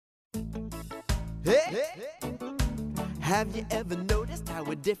Hey! Have you ever noticed how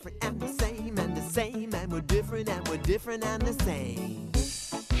we're different and the same and the same and we're different and we're different and the same?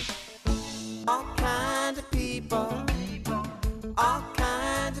 All kinds of people, all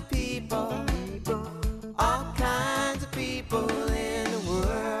kinds of people, all kinds of people in the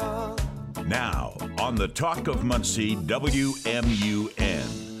world. Now, on the Talk of Muncie WMUN,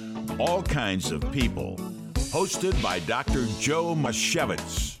 All Kinds of People, hosted by Dr. Joe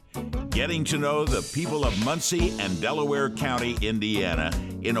Mashevitz. Getting to know the people of Muncie and Delaware County, Indiana,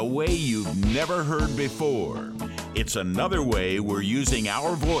 in a way you've never heard before. It's another way we're using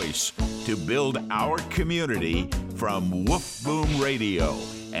our voice to build our community from Woof Boom Radio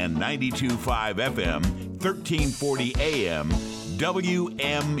and 92.5 FM, 1340 AM,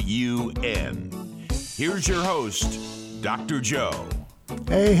 WMUN. Here's your host, Dr. Joe.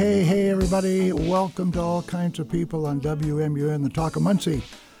 Hey, everybody. Welcome to All Kinds of People on WMUN, the Talk of Muncie.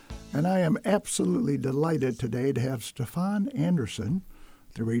 And I am absolutely delighted today to have Stefan Anderson,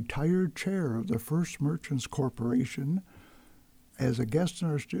 the retired chair of the First Merchants Corporation, as a guest in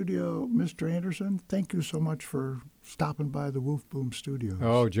our studio. Mr. Anderson, thank you so much for stopping by the Woof Boom Studios.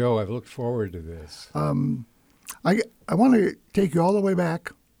 Oh, Joe, I've looked forward to this. I want to take you all the way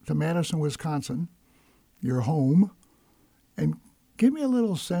back to Madison, Wisconsin, your home, and give me a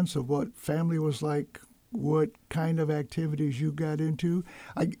little sense of what family was like, what kind of activities you got into.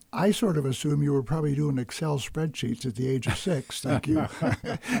 I sort of assume you were probably doing Excel spreadsheets at the age of 6, thank you,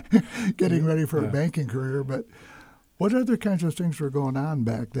 getting ready for a banking career. But what other kinds of things were going on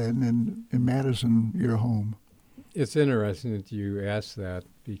back then in Madison, your home? It's interesting that you ask that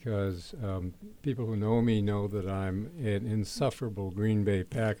because people who know me know that I'm an insufferable Green Bay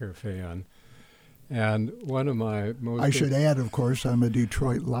Packer fan. And one of my most... I should add, of course, I'm a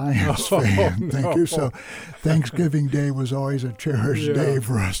Detroit Lions fan. Thank you. So Thanksgiving Day was always a cherished day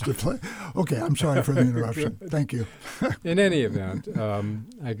for us to play. Okay, I'm sorry for the interruption. Thank you. In any event,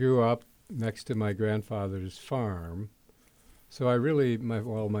 I grew up next to my grandfather's farm. So I really,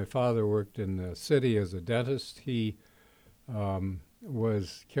 my father worked in the city as a dentist. He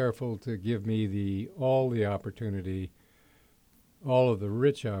was careful to give me all the opportunity, all of the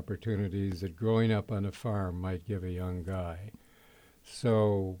rich opportunities that growing up on a farm might give a young guy.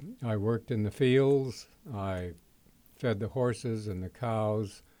 So I worked in the fields, I fed the horses and the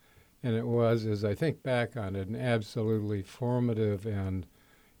cows, and it was, as I think back on it, an absolutely formative and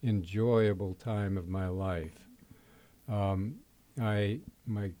enjoyable time of my life. My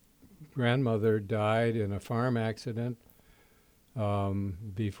grandmother died in a farm accident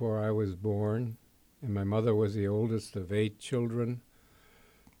before I was born. And my mother was the oldest of 8 children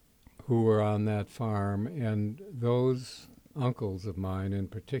who were on that farm. And those uncles of mine in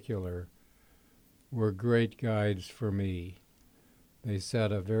particular were great guides for me. They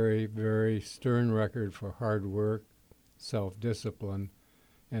set a very, very stern record for hard work, self-discipline,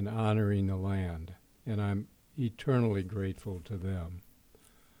 and honoring the land. And I'm eternally grateful to them.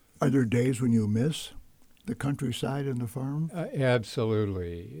 Are there days when you miss the countryside and the farm?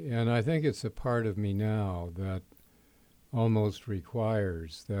 Absolutely. And I think it's a part of me now that almost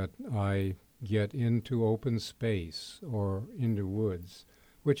requires that I get into open space or into woods,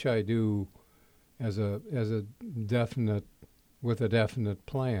 which I do with a definite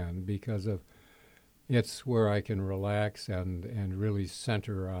plan because it's where I can relax and really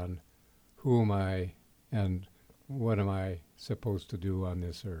center on who am I and what am I supposed to do on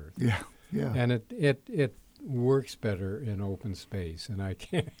this earth. Yeah. And it works better in open space, and I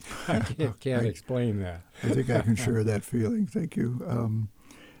can't explain that. I think I can share that feeling. Thank you.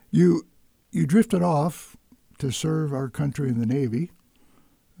 You drifted off to serve our country in the Navy,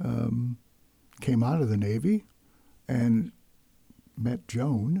 came out of the Navy, and met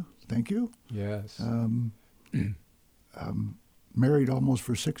Joan. Thank you. Yes. Married almost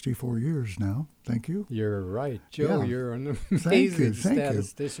for 64 years now. Thank you. You're right. Joe, Yeah. you're an amazing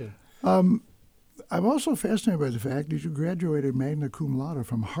statistician. I'm also fascinated by the fact that you graduated magna cum laude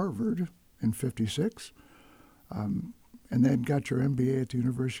from Harvard in '56, and then got your MBA at the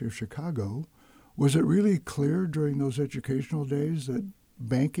University of Chicago. Was it really clear during those educational days that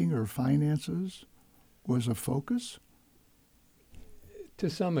banking or finances was a focus? To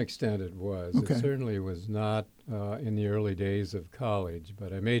some extent it was. Okay. It certainly was not in the early days of college,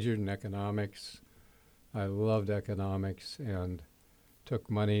 but I majored in economics. I loved economics and took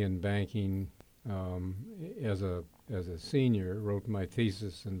money in banking as a senior, wrote my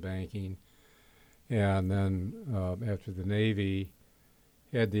thesis in banking, and then after the Navy,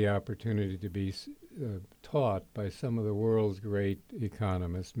 had the opportunity to be taught by some of the world's great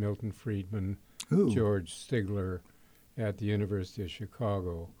economists, Milton Friedman, Ooh. George Stigler, at the University of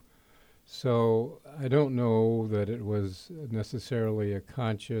Chicago. So I don't know that it was necessarily a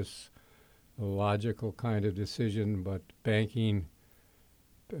conscious, logical kind of decision, but banking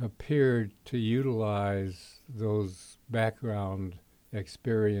appeared to utilize those background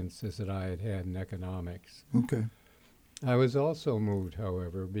experiences that I had had in economics. Okay. I was also moved,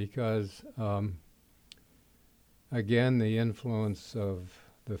 however, because, again, the influence of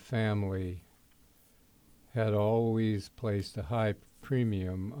the family had always placed a high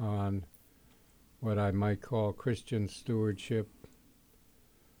premium on what I might call Christian stewardship,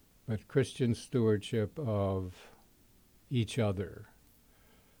 but Christian stewardship of each other.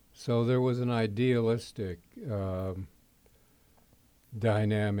 So there was an idealistic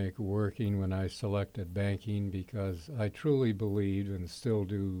dynamic working when I selected banking, because I truly believed, and still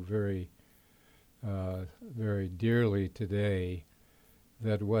do very dearly today,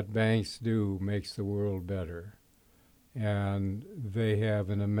 that what banks do makes the world better. And they have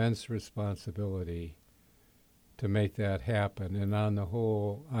an immense responsibility to make that happen. And on the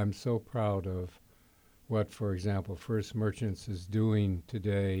whole, I'm so proud of what, for example, First Merchants is doing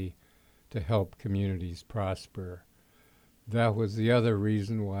today to help communities prosper. That was the other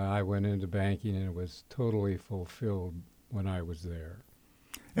reason why I went into banking, and it was totally fulfilled when I was there.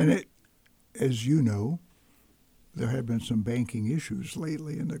 And it, as you know, there have been some banking issues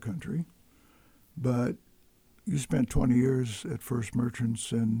lately in the country, but you spent 20 years at First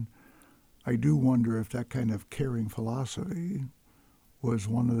Merchants, and I do wonder if that kind of caring philosophy was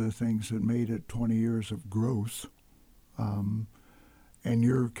one of the things that made it 20 years of growth. And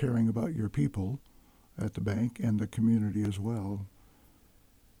you're caring about your people at the bank and the community as well.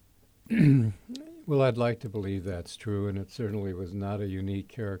 Well, I'd like to believe that's true, and it certainly was not a unique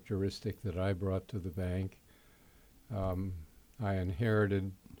characteristic that I brought to the bank. I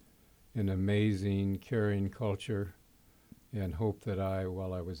inherited an amazing, caring culture, and hope that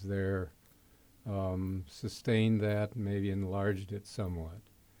while I was there, sustained that, maybe enlarged it somewhat.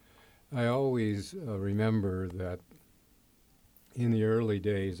 I always remember that in the early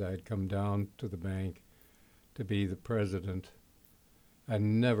days, I'd come down to the bank to be the president. I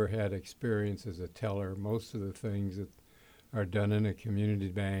never had experience as a teller. Most of the things that are done in a community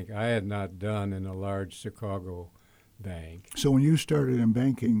bank, I had not done in a large Chicago bank. So when you started in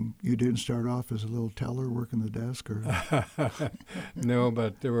banking, you didn't start off as a little teller working the desk, or? No,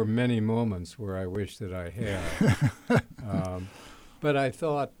 but there were many moments where I wish that I had. But I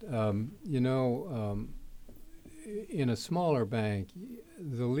thought, in a smaller bank,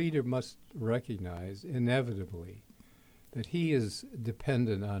 the leader must recognize inevitably that he is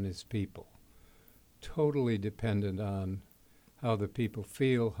dependent on his people, totally dependent on how the people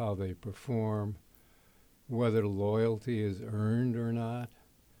feel, how they perform, whether loyalty is earned or not.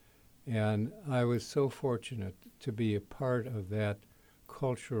 And I was so fortunate to be a part of that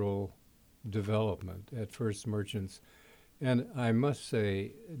cultural development at First Merchants. And I must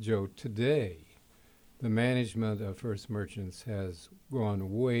say, Joe, today, the management of First Merchants has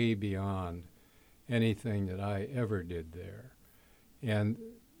gone way beyond anything that I ever did there. And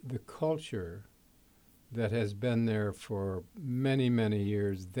the culture that has been there for many, many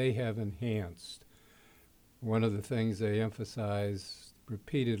years, they have enhanced. One of the things they emphasize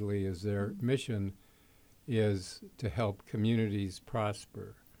repeatedly is their mission is to help communities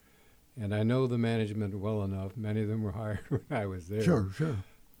prosper. And I know the management well enough, many of them were hired when I was there. Sure.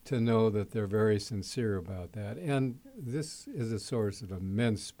 To know that they're very sincere about that. And this is a source of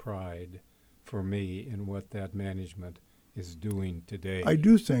immense pride for me in what that management is doing today. I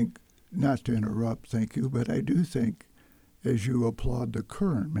do think, not to interrupt, thank you, but I do think, as you applaud the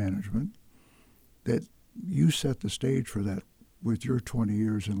current management, that you set the stage for that with your 20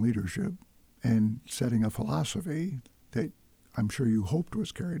 years in leadership and setting a philosophy that I'm sure you hoped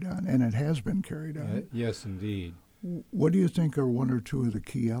was carried on, and it has been carried on. Yes, indeed. What do you think are one or two of the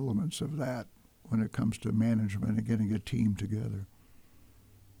key elements of that when it comes to management and getting a team together?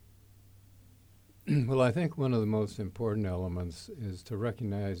 Well, I think one of the most important elements is to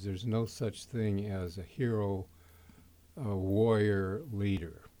recognize there's no such thing as a hero, a warrior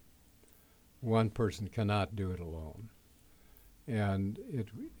leader. One person cannot do it alone. And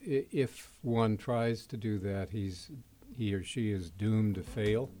if one tries to do that, he or she is doomed to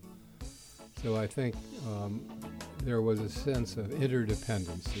fail. So I think there was a sense of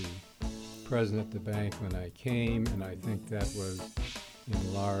interdependency present at the bank when I came, and I think that was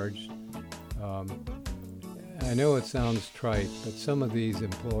enlarged. I know it sounds trite, but some of these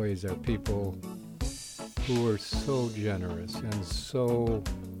employees are people who are so generous and so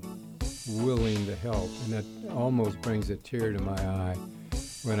willing to help, and that almost brings a tear to my eye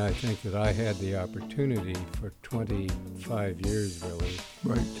when I think that I had the opportunity for 25 years, really,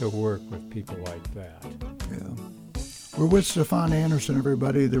 Right. to work with people like that. Yeah. We're with Stefan Anderson,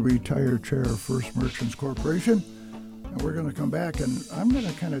 everybody, the retired chair of First Merchants Corporation. And we're going to come back, and I'm going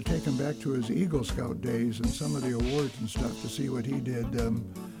to kind of take him back to his Eagle Scout days and some of the awards and stuff to see what he did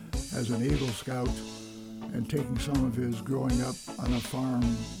as an Eagle Scout and taking some of his growing up on a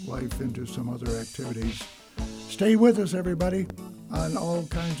farm life into some other activities. Stay with us, everybody, on All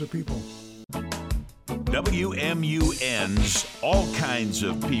Kinds of People. WMUN's All Kinds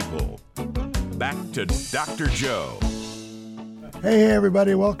of People. Back to Dr. Joe. Hey,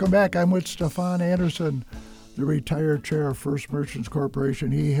 everybody, welcome back. I'm with Stefan Anderson, the retired chair of First Merchants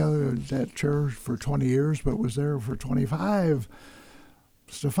Corporation. He held that chair for 20 years, but was there for 25.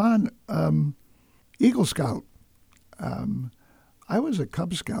 Stefan, Eagle Scout. I was a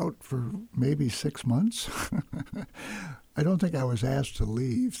Cub Scout for maybe 6 months. I don't think I was asked to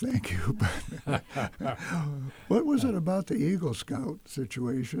leave, thank you. But what was it about the Eagle Scout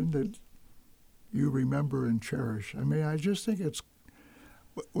situation that you remember and cherish? I mean, I just think it's,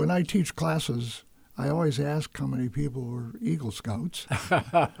 when I teach classes, I always ask how many people were Eagle Scouts.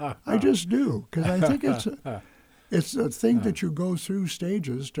 I just do, because I think it's a thing that you go through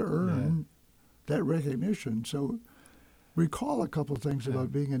stages to earn that recognition. So recall a couple of things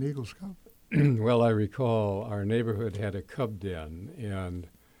about being an Eagle Scout. Well, I recall our neighborhood had a Cub den, and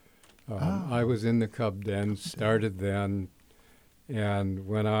I was in the Cub den, started then, and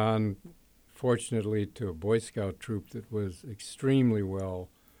went on, fortunately, to a Boy Scout troop that was extremely well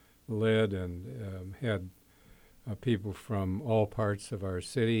led and had people from all parts of our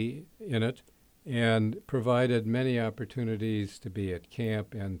city in it, and provided many opportunities to be at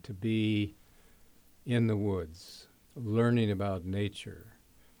camp and to be in the woods, learning about nature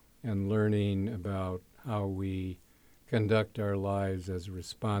and learning about how we conduct our lives as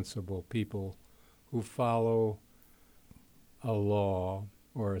responsible people who follow a law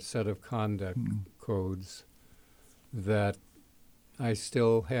or a set of conduct codes that I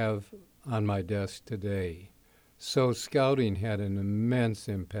still have on my desk today. So scouting had an immense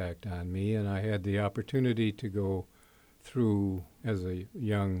impact on me, and I had the opportunity to go through, as a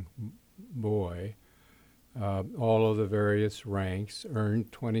young boy, all of the various ranks, earned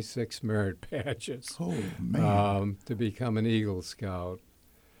 26 merit badges to become an Eagle Scout.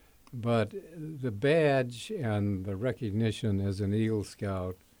 But the badge and the recognition as an Eagle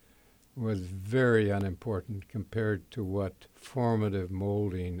Scout was very unimportant compared to what formative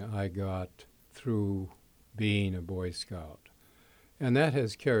molding I got through being a Boy Scout. And that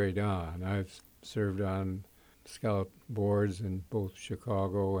has carried on. I've served on Scout boards in both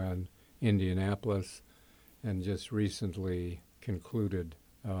Chicago and Indianapolis, and just recently concluded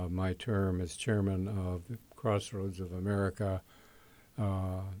my term as chairman of the Crossroads of America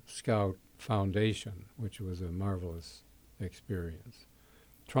Scout Foundation, which was a marvelous experience.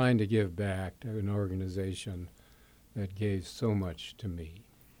 Trying to give back to an organization that gave so much to me.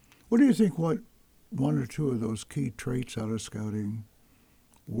 What do you think what one or two of those key traits out of scouting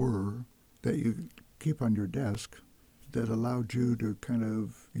were that you keep on your desk that allowed you to kind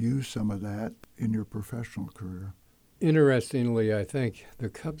of use some of that in your professional career? Interestingly, I think the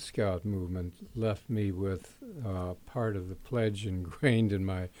Cub Scout movement left me with part of the pledge ingrained in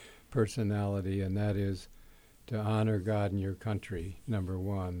my personality, and that is to honor God and your country, number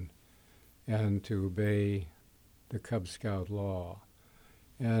one, and to obey the Cub Scout law.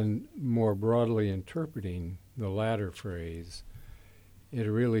 And more broadly interpreting the latter phrase, it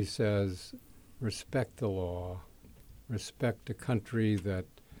really says respect the law, respect a country that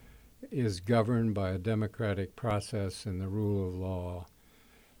is governed by a democratic process and the rule of law.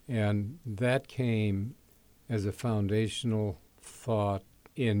 And that came as a foundational thought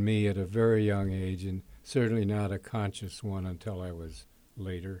in me at a very young age, and certainly not a conscious one until I was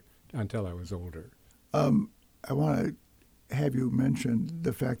older. I want to have you mention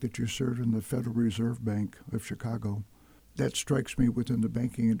the fact that you served in the Federal Reserve Bank of Chicago. That strikes me within the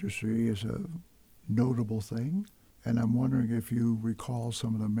banking industry as a notable thing. And I'm wondering if you recall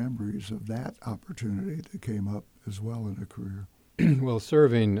some of the memories of that opportunity that came up as well in a career. Well,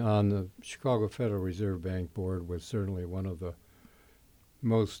 serving on the Chicago Federal Reserve Bank board was certainly one of the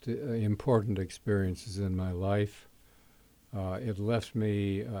most important experiences in my life. It left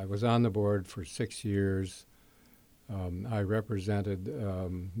me, I was on the board for 6 years. I represented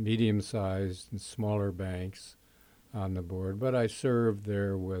medium-sized and smaller banks on the board, but I served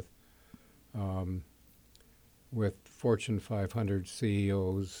there with Fortune 500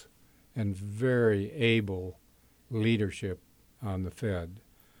 CEOs and very able leadership on the Fed.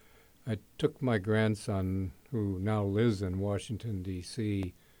 I took my grandson, who now lives in Washington,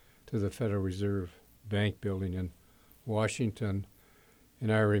 D.C., to the Federal Reserve Bank building in Washington.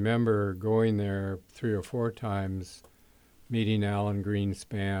 And I remember going there 3 or 4 times, meeting Alan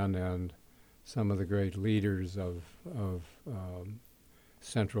Greenspan and some of the great leaders of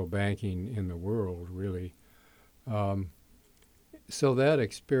central banking in the world, really. So that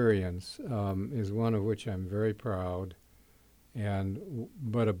experience is one of which I'm very proud,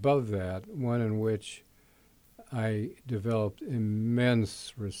 but above that, one in which I developed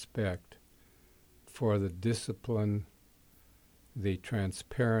immense respect for the discipline, the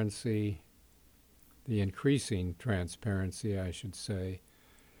transparency, the increasing transparency, I should say,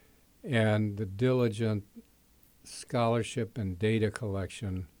 and the diligent scholarship and data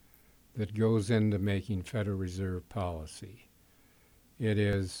collection that goes into making Federal Reserve policy. It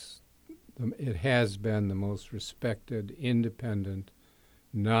has been the most respected, independent,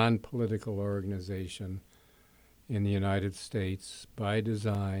 non-political organization in the United States by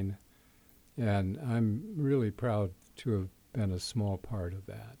design, and I'm really proud to have been a small part of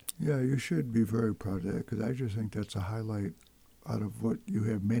that. Yeah, you should be very proud of that, because I just think that's a highlight out of what you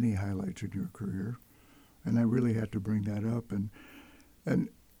have many highlights in your career, and I really had to bring that up. And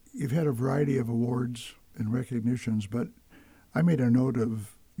you've had a variety of awards and recognitions, but I made a note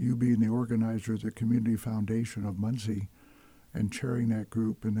of you being the organizer of the Community Foundation of Muncie and chairing that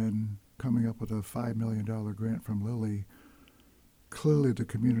group, and then coming up with a $5 million grant from Lilly. Clearly the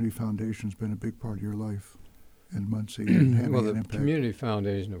Community Foundation's been a big part of your life in Muncie and having well, an the impact. Community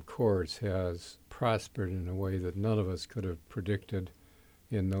Foundation, of course, has prospered in a way that none of us could have predicted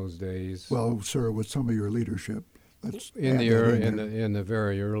in those days. Well, sir, with some of your leadership, in the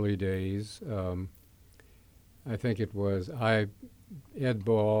very early days, I think it was Ed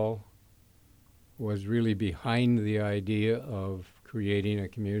Ball was really behind the idea of creating a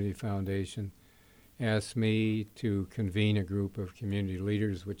community foundation, asked me to convene a group of community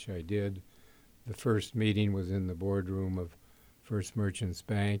leaders, which I did. The first meeting was in the boardroom of First Merchants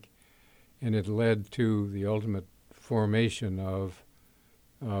Bank, and it led to the ultimate formation of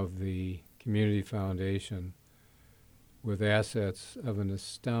the Community Foundation with assets of an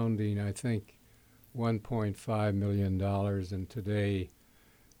astounding, I think, $1.5 million, and today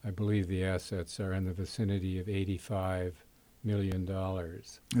I believe the assets are in the vicinity of $85 million.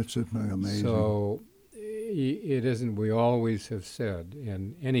 It's amazing. So it isn't, we always have said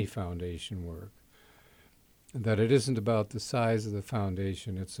in any foundation work that it isn't about the size of the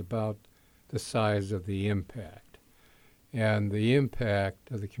foundation, it's about the size of the impact. And the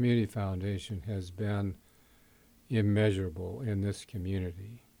impact of the Community Foundation has been immeasurable in this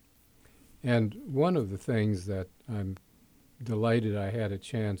community. And one of the things that I'm delighted I had a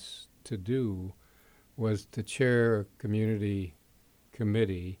chance to do was to chair a community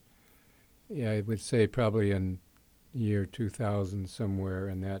committee, I would say probably in year 2000, somewhere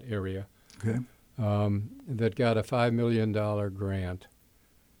in that area, Okay. that got a $5 million grant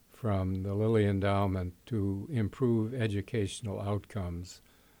from the Lilly Endowment to improve educational outcomes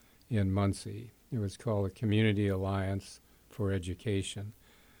in Muncie. It was called the Community Alliance for Education.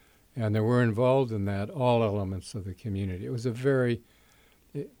 And they were involved in that, all elements of the community. It was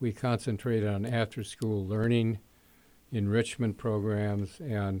we concentrated on after-school learning, enrichment programs,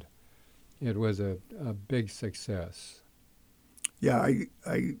 and it was a big success. Yeah,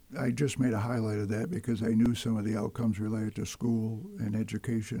 I just made a highlight of that because I knew some of the outcomes related to school and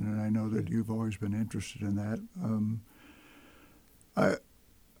education, and I know that you've always been interested in that.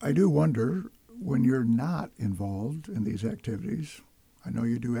 I do wonder, when you're not involved in these activities, I know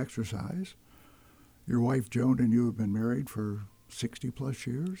you do exercise. Your wife, Joan, and you have been married for 60-plus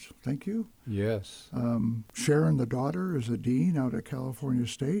years. Thank you. Yes. Sharon, the daughter, is a dean out at California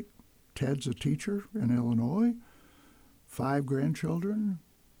State. Ted's a teacher in Illinois. 5 grandchildren,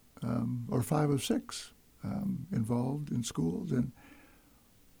 or 5 of 6, involved in schools. And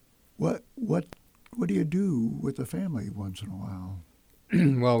what do you do with the family once in a while?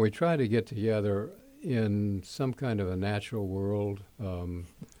 Well, we try to get together in some kind of a natural world.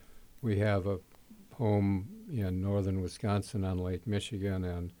 We have a home in northern Wisconsin on Lake Michigan,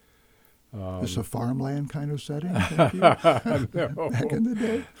 and it's a farmland kind of setting, thank you? Back in the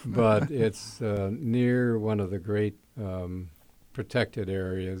day. But it's near one of the great protected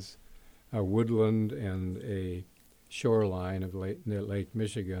areas, a woodland and a shoreline of Lake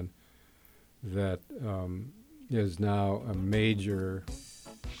Michigan that is now a major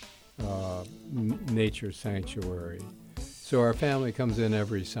nature sanctuary. So our family comes in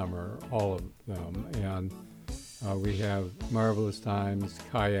every summer, all of them, and we have marvelous times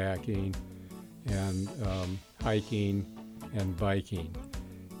kayaking and hiking and biking.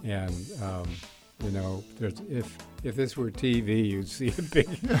 And if this were TV, you'd see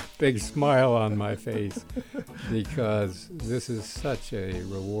a big smile on my face, because this is such a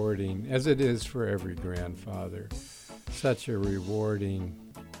rewarding, as it is for every grandfather, such a rewarding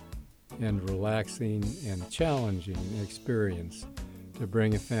and relaxing and challenging experience to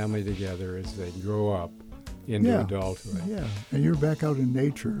bring a family together as they grow up into adulthood. Yeah, and you're back out in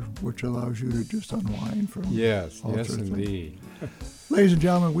nature, which allows you to just unwind from Yes, all yes, sorts of indeed. Ladies and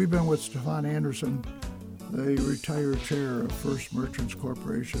gentlemen, we've been with Stefan Anderson, the retired chair of First Merchants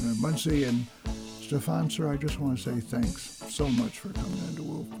Corporation in Muncie. And Stefan, sir, I just want to say thanks so much for coming into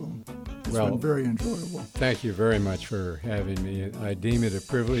Wolf Boom. It's been very enjoyable. Thank you very much for having me. I deem it a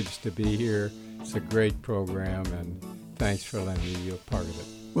privilege to be here. It's a great program, and thanks for letting me be a part of it.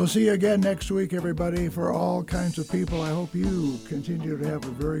 We'll see you again next week, everybody. For all kinds of people, I hope you continue to have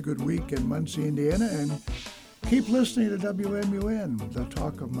a very good week in Muncie, Indiana, and keep listening to WMUN, the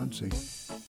Talk of Muncie.